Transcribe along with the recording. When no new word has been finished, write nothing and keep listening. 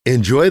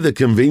Enjoy the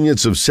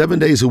convenience of 7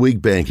 days a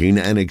week banking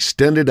and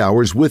extended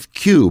hours with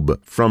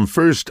Cube from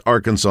First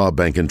Arkansas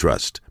Bank and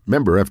Trust.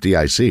 Member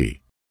FDIC.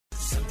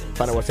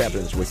 Find out what's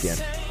happening this weekend.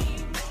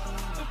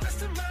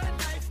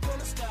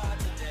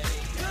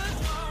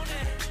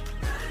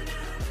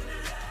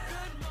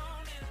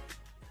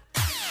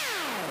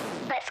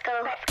 Let's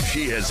go.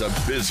 She has a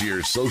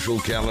busier social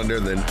calendar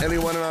than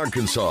anyone in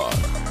Arkansas.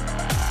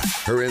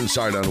 Her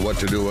insight on what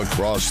to do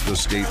across the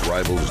state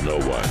rivals no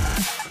one.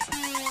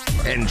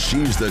 And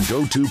she's the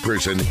go-to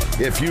person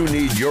if you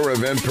need your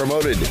event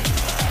promoted.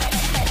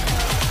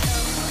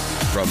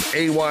 From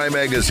AY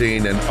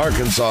Magazine and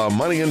Arkansas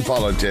Money and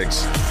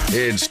Politics,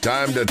 it's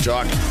time to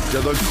talk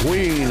to the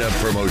queen of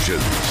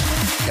promotions,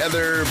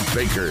 Heather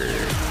Baker.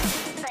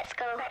 Let's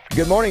go.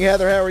 Good morning,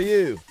 Heather. How are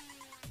you?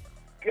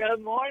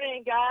 Good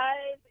morning,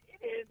 guys.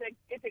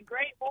 It's a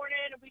great morning.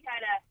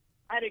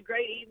 I had a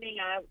great evening.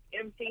 I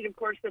emceed, of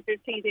course, the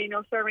 15th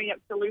annual Serving Up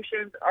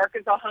Solutions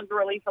Arkansas Hunger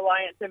Relief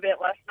Alliance event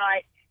last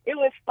night. It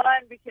was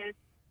fun because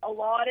a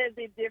lot of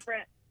the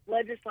different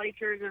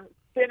legislatures and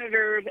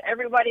senators,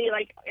 everybody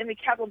like in the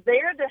Capitol,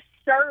 they're the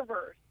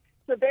servers.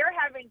 So they're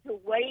having to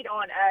wait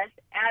on us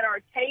at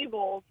our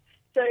tables.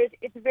 So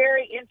it's a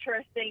very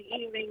interesting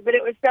evening, but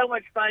it was so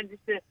much fun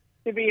just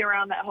to be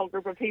around that whole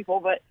group of people.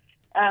 But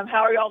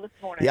how are y'all this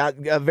morning?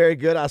 Yeah, very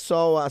good. I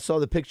saw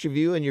the picture of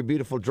you in your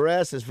beautiful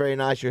dress. It's very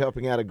nice. You're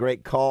helping out a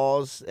great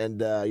cause, and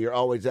you're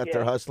always out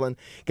there hustling.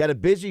 Got a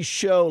busy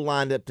show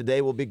lined up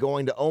today. We'll be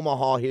going to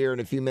Omaha here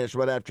in a few minutes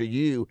right after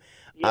you,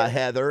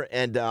 Heather.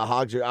 And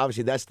Hogs,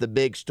 obviously that's the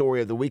big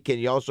story of the weekend.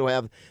 You also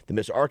have the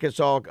Miss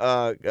Arkansas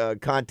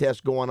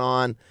contest going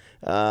on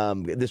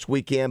this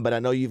weekend, but I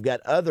know you've got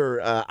other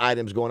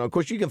items going on. Of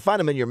course, you can find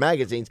them in your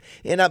magazines.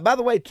 And by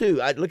the way, too,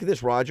 look at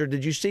this, Roger.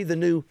 Did you see the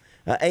new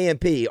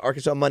AMP,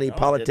 Arkansas Money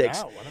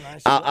Politics?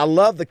 I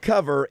love the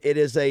cover. It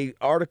is a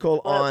article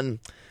on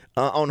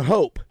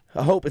Hope.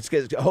 Hope. It's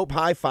Hope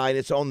Hi-Fi, and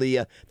it's on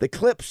the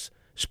Clips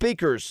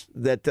speakers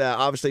that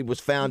obviously was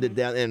founded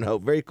down in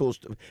Hope. Very cool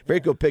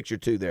picture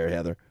too there,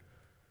 Heather.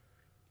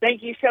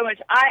 Thank you so much.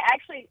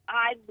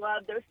 I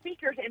love those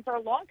speakers, and for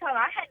a long time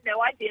I had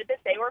no idea that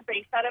they were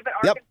based out of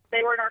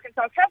they were an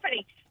Arkansas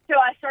company. So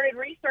I started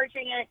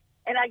researching it,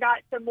 and I got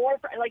some more.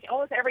 Like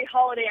almost every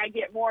holiday, I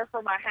get more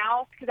for my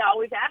house because I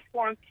always ask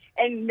for them.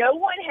 And no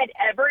one had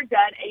ever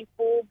done a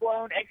full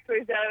blown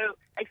expose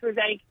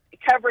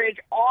coverage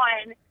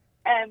on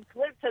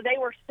Clips, so they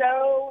were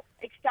so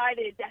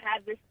excited to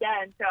have this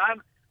done. So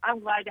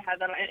I'm glad to have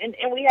that on.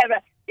 And we have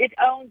its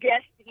own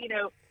guest,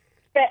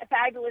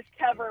 fabulous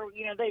cover.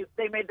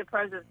 They made the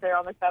presence there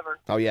on the cover.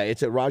 Oh yeah,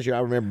 it's Roger. I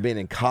remember being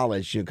in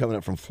college, coming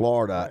up from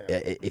Florida.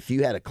 If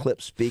you had a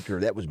Clip speaker,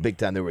 that was big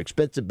time. They were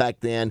expensive back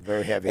then,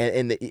 very heavy,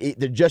 and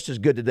they're just as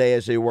good today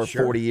as they were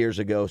 40 years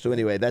ago. So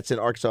anyway, that's in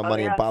Arkansas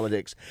Money and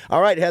Politics.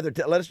 All right, Heather,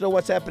 let us know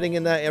what's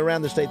happening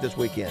around the state this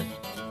weekend.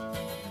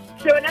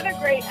 So another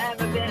great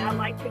event I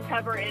like to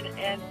cover in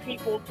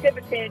Peoples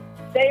Tiverton,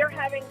 they are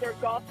having their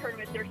golf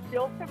tournament. There's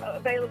still some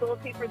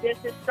availability for this.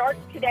 It starts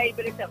today,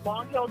 but it's at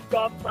Long Hills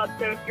Golf Club.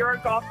 So if you're a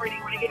golfer and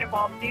you want to get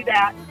involved, do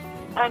that.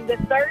 The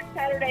third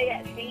Saturday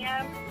at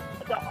HAM,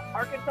 the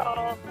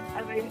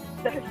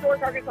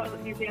Historic Arkansas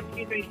Museum,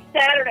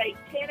 Saturday,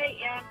 10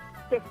 a.m.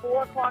 to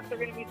 4 o'clock, they're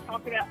going to be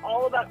talking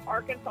all about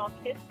Arkansas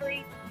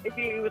history. If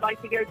you would like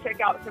to go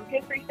check out some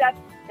history stuff.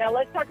 Now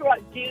let's talk about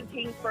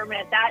Juneteenth for a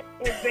minute. That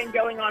has been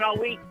going on all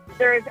week.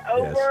 There's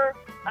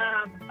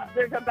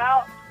there's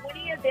about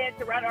 20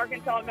 events around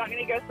Arkansas. I'm not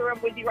going to go through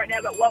them with you right now,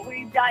 but what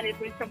we've done is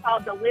we've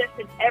compiled the list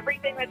and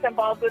everything that's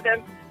involved with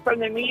them, from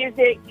the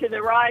music to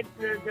the rides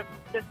to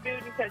the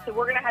food and stuff. So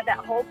we're going to have that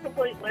whole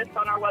complete list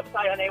on our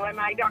website on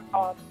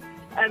aymag.com.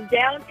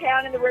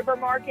 Downtown in the River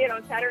Market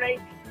on Saturday,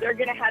 they're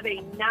going to have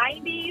a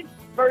 90s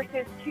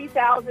versus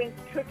 2000s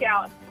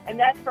cookout, and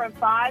that's from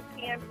 5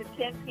 p.m. to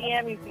 10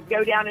 p.m. You can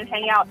go down and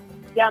hang out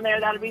down there.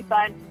 That'll be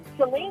fun.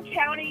 Saline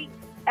County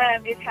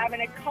is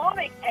having a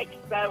comic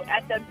expo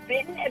at the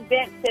Benton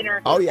Event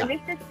Center. Oh, yeah. And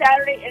this is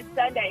Saturday and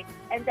Sunday.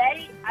 And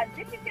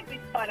this is going to be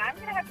fun. I'm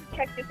going to have to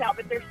check this out,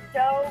 but there's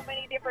so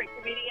many different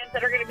comedians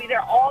that are going to be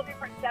there, all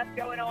different stuff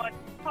going on,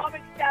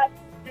 comic stuff,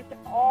 just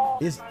all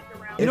kinds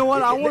around. You know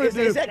what? I want to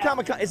do. Is that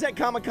Comic-Con? Is that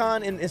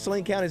Comic-Con in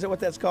Saline County? Is that what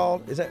that's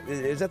called? Is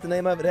that the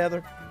name of it,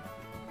 Heather?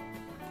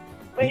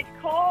 It's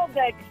called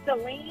the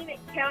Saline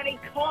County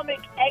Comic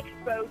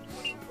Expo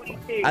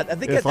 2022. I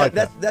think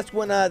that's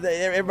when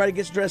everybody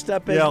gets dressed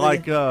up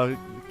as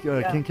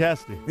King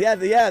Cassidy.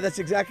 Yeah, that's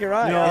exactly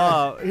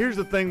right. Here's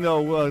the thing,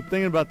 though.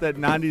 Thinking about that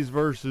 90s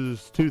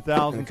versus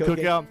 2000s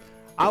cookout,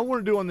 I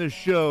want to do on this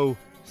show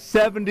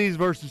 70s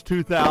versus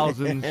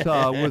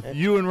 2000s with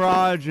you and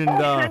Raj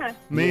and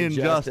me and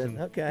Justin.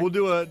 Okay. We'll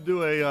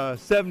do a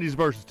 70s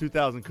versus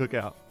 2000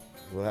 cookout.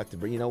 We'll have to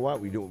bring. You know what?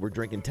 We're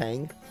drinking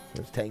Tang.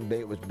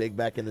 It was big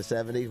back in the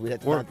 70s. We have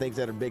to find things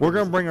that are big. We're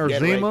gonna bring our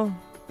Zima.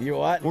 You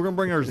what? We're gonna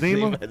bring our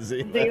Zima.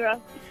 Zima. Hey,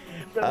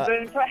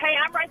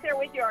 I'm right there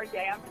with you,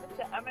 RJ.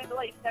 I'm in the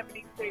late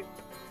 70s too.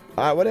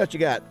 All right. What else you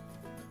got?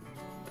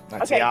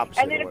 That's the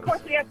opposite. And then of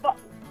course we have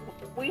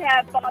we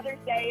have Father's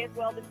Day as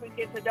well this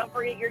weekend, so don't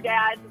forget your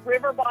dads.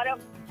 River Bottom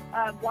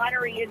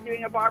Winery is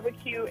doing a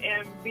barbecue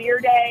and beer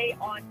day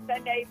on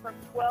Sunday from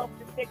 12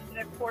 to 6. And,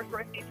 of course,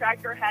 Rusty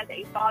Tractor has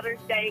a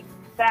Father's Day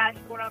bash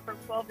going on from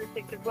 12 to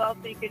 6 as well.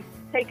 So you can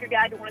take your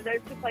dad to one of those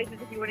two places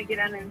if you want to get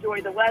out and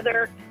enjoy the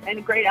weather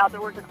and great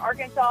outdoors in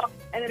Arkansas.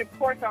 And then, of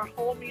course, our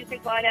whole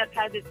music lineup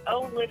has its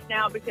own list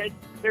now because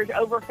there's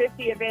over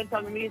 50 events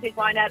on the music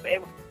lineup.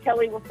 And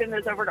Kelly will send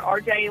those over to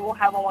RJ, and we'll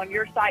have them on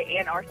your site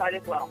and our site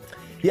as well.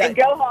 Yeah. And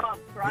go Hogs,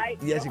 right?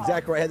 Yes, go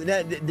exactly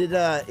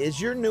right. Is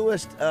your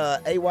newest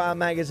AY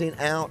magazine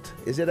out?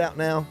 Is it out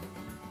now?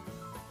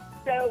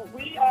 So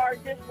we are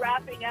just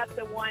wrapping up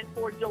the one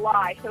for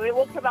July. So it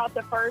will come out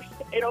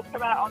it'll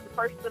come out on the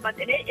first of the month.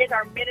 And it is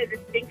our Men of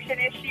Distinction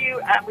issue.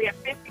 We have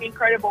 50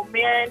 incredible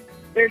men.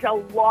 There's a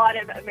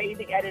lot of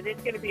amazing edits.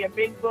 It's going to be a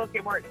big book,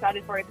 and we're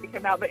excited for it to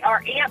come out. But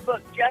our AMP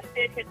book just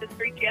did hit the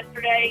streets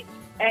yesterday,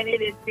 and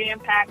it is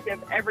jam-packed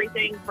of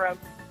everything from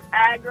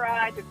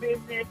agri to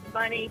business,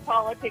 money,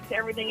 politics,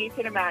 everything you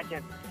can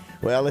imagine.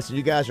 Well, listen,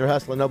 you guys are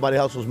hustling. Nobody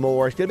hustles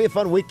more. It's going to be a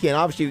fun weekend.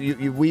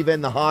 Obviously, you weave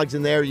in the Hogs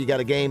in there. You got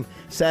a game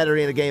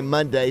Saturday and a game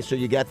Monday, so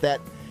you got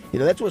that. You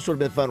know, that's what's sort of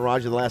been fun,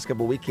 Roger, the last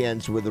couple of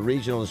weekends with the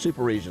regional and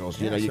super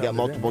regionals. You know, you got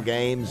multiple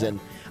games,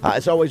 and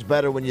it's always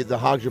better when the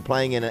Hogs are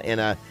playing in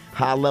a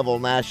high-level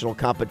national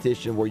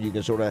competition where you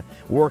can sort of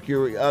work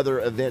your other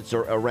events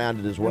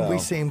around it as well. And we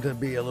seem to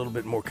be a little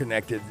bit more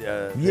connected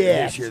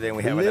this year than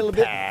we have in the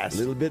past. A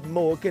little bit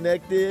more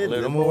connected. A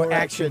little more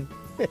action.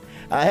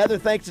 Heather,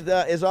 thanks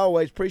as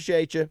always.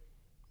 Appreciate you.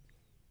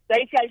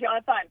 Thanks, guys. You're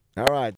on fun. All right.